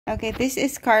Okay, this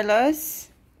is Carlos.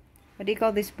 What do you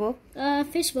call this book?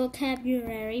 Fish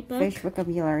vocabulary book. Fish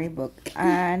vocabulary book.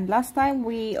 And last time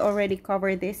we already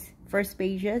covered this first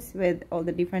pages with all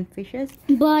the different fishes.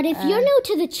 But if you're new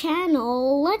to the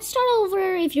channel, let's start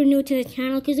over if you're new to the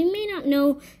channel, because you may not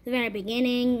know the very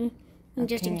beginning,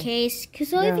 just in case.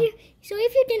 So if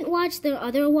you didn't watch the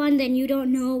other one, then you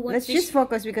don't know what. Let's just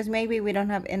focus, because maybe we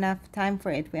don't have enough time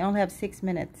for it. We only have 6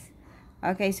 minutes.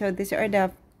 Okay, so these are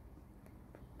the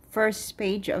first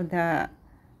page of the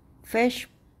fish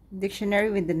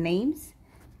dictionary with the names,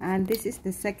 and this is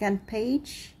the second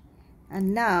page.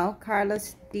 And now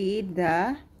Carlos did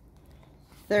the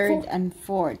third and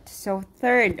fourth. So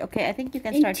third, okay, I think you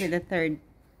can start with the third.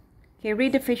 Okay,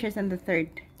 read the fishes on the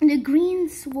third. The green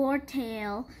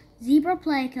swordtail, zebra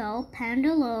pleco,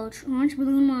 panda loach, orange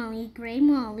balloon molly, gray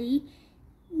molly,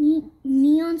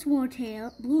 neon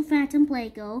swordtail, blue phantom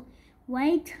pleco,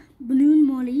 white balloon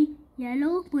molly,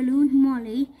 yellow balloon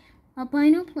molly,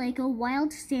 albino pleco,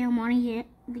 wild sail molly,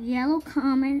 yellow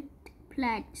comet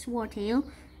plat swordtail,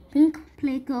 pink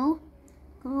pleco,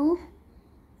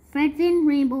 redfin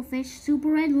rainbow fish, super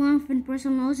red longfin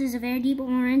bristle nose is a very deep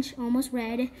orange, almost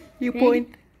red.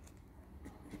 Point.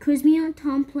 Crismeon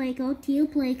tom pleco, teal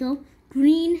pleco,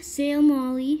 green sail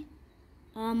molly.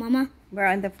 Mama. We're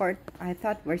on the fourth. I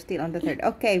thought we're still on the third.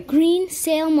 Okay. Green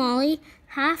sail molly,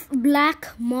 half black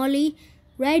molly,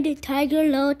 red tiger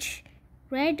loach,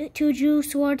 red tuju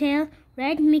swordtail,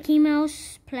 red Mickey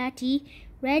Mouse platy,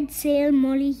 red sail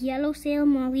molly, yellow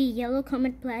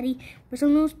comet platy,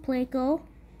 bristlenose pleco,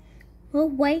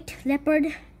 white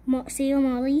leopard sail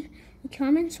molly,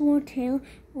 common swordtail,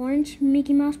 orange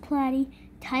Mickey Mouse platy,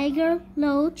 tiger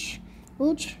loach,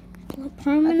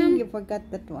 permanent. I think you forgot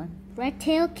that one. Red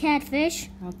tail catfish,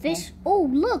 Okay. fish. Oh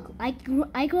look,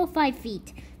 I grow 5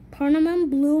 feet. Permanent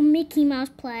blue Mickey Mouse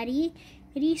platy,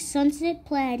 sunset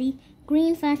platy,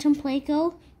 green phantom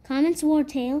pleco, common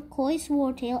swordtail, koi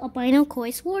swordtail, albino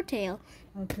koi swordtail.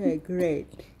 Okay, great.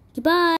 Goodbye.